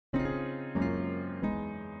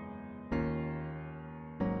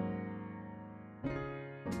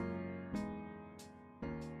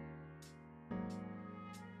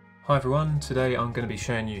Hi everyone, today I'm going to be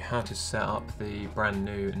showing you how to set up the brand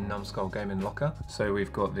new Numskull Gaming Locker. So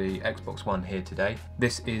we've got the Xbox One here today.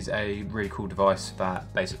 This is a really cool device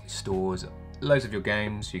that basically stores loads of your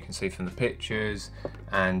games. You can see from the pictures,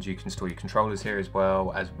 and you can store your controllers here as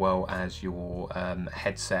well as your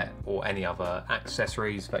headset or any other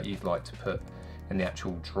accessories that you'd like to put in the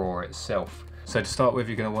actual drawer itself. So to start with,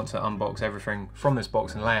 you're going to want to unbox everything from this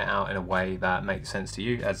box and lay it out in a way that makes sense to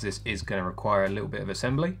you, as this is going to require a little bit of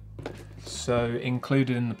assembly. So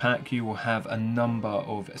included in the pack you will have a number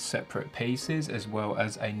of separate pieces as well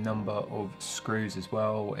as a number of screws as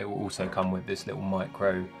well. It will also come with this little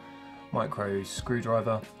micro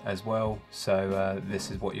screwdriver as well. So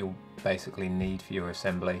this is what you'll basically need for your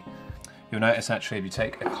assembly. You'll notice actually, if you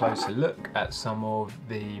take a closer look at some of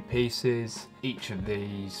the pieces, each of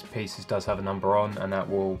these pieces does have a number on, and that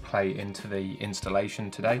will play into the installation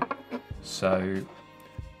today. So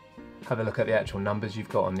have a look at the actual numbers you've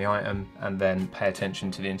got on the item and then pay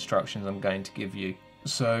attention to the instructions I'm going to give you.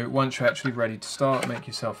 So once you're actually ready to start, make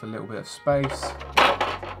yourself a little bit of space.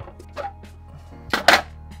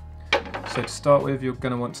 So to start with, you're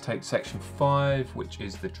going to want to take section 5, which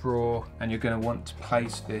is the drawer, and you're going to want to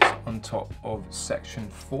place this on top of section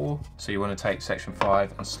 4. So you want to take section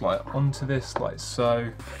 5 and slide it onto this like so.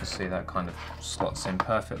 You can see that kind of slots in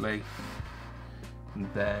perfectly. And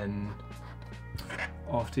then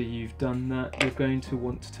after you've done that, you're going to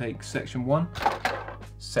want to take section 1.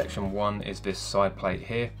 Section 1 is this side plate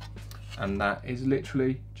here, and that is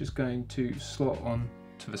literally just going to slot on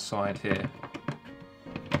to the side here.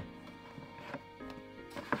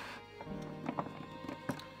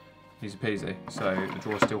 Easy peasy. So the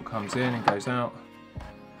drawer still comes in and goes out,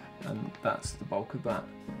 and that's the bulk of that.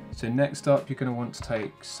 So next up, you're going to want to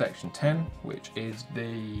take section 10, which is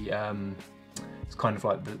the it's kind of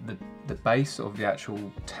like the base of the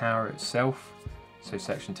actual tower itself. So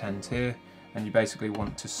section 10's here, and you basically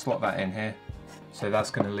want to slot that in here. So that's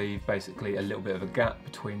going to leave basically a little bit of a gap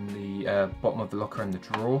between the bottom of the locker and the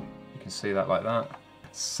drawer. You can see that like that.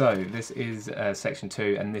 So this is section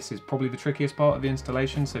 2, and this is probably the trickiest part of the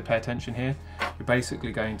installation, so pay attention here. You're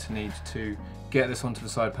basically going to need to get this onto the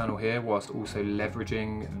side panel here whilst also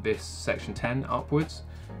leveraging this section 10 upwards.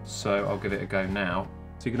 So I'll give it a go now.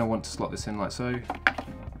 So you're going to want to slot this in like so,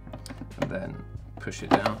 and then push it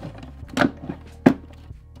down.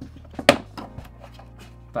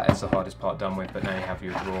 That is the hardest part done with, but now you have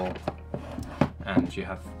your drawer and you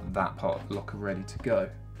have that part of the locker ready to go.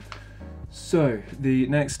 So the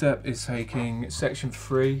next step is taking section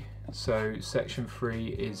 3. So section 3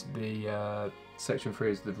 is the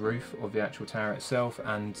roof of the actual tower itself,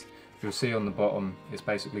 and you'll see on the bottom it's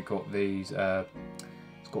basically got these.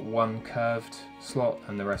 It's got one curved slot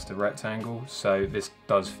and the rest a rectangle. So this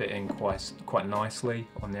does fit in quite nicely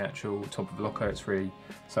on the actual top of the locker. It's really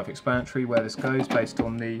self-explanatory where this goes based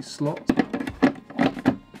on the slot.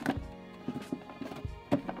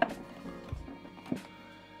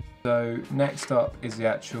 So next up is the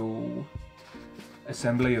actual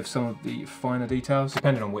assembly of some of the finer details.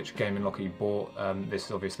 Depending on which gaming locker you bought, this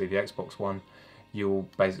is obviously the Xbox One, you'll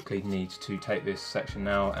basically need to take this section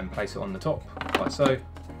now and place it on the top, like so.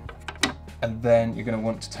 And then you're going to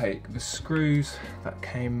want to take the screws that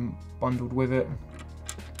came bundled with it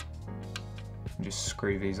and just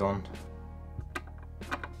screw these on.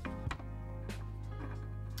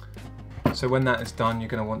 So when that is done, you're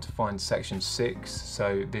going to want to find section 6.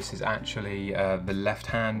 So this is actually the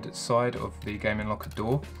left-hand side of the gaming locker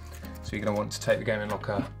door. So you're going to want to take the gaming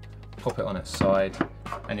locker, pop it on its side,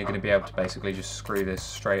 and you're going to be able to basically just screw this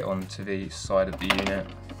straight onto the side of the unit.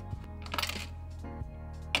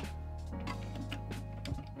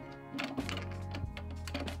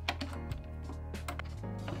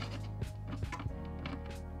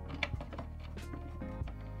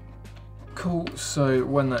 Cool, so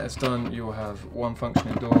when that is done, you'll have one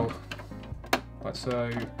functioning door, like so.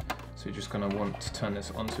 So you're just going to want to turn this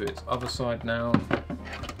onto its other side now,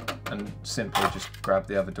 and simply just grab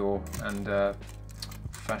the other door and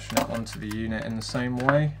fashion it onto the unit in the same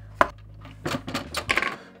way.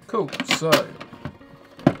 Cool,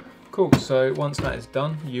 so once that is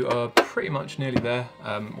done, you are pretty much nearly there.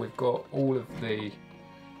 We've got all of the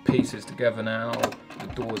pieces together now. The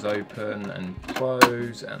doors open and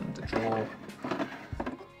close, and the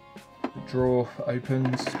drawer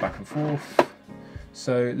opens back and forth.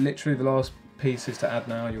 So literally the last pieces to add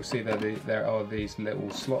now, you'll see there are these little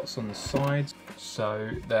slots on the sides. So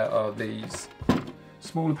there are these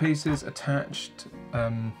smaller pieces attached.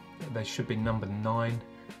 They should be numbered 9,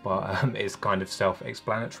 but it's kind of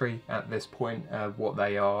self-explanatory at this point what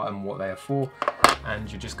they are and what they are for.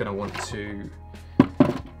 And you're just going to want to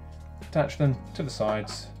attach them to the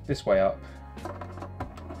sides. this way up,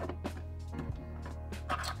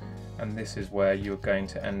 and this is where you're going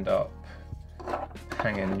to end up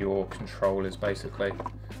hanging your controllers basically.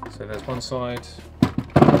 So there's one side,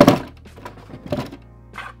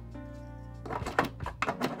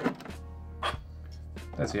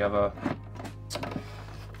 there's the other.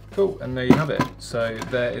 Cool, and there you have it. So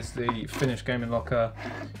there is the finished gaming locker.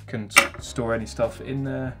 You can store any stuff in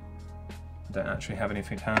there. I don't actually have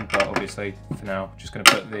anything to hand, but obviously for now, just going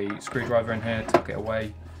to put the screwdriver in here, tuck it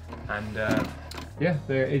away, and yeah,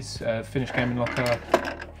 there is a finished gaming locker.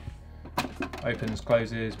 Opens,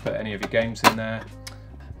 closes, put any of your games in there.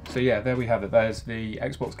 So yeah, there we have it. There's the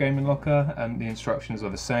Xbox Gaming Locker, and the instructions are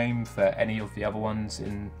the same for any of the other ones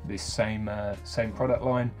in this same product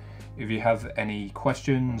line. If you have any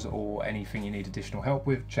questions or anything you need additional help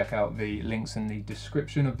with, check out the links in the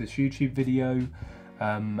description of this YouTube video,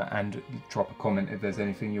 and drop a comment if there's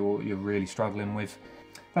anything you're really struggling with.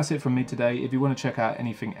 That's it from me today. If you want to check out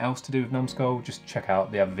anything else to do with Numskull, just check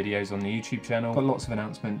out the other videos on the YouTube channel. Got lots of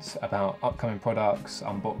announcements about upcoming products,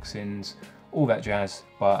 unboxings, all that jazz.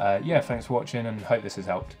 But yeah, thanks for watching and hope this has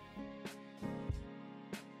helped.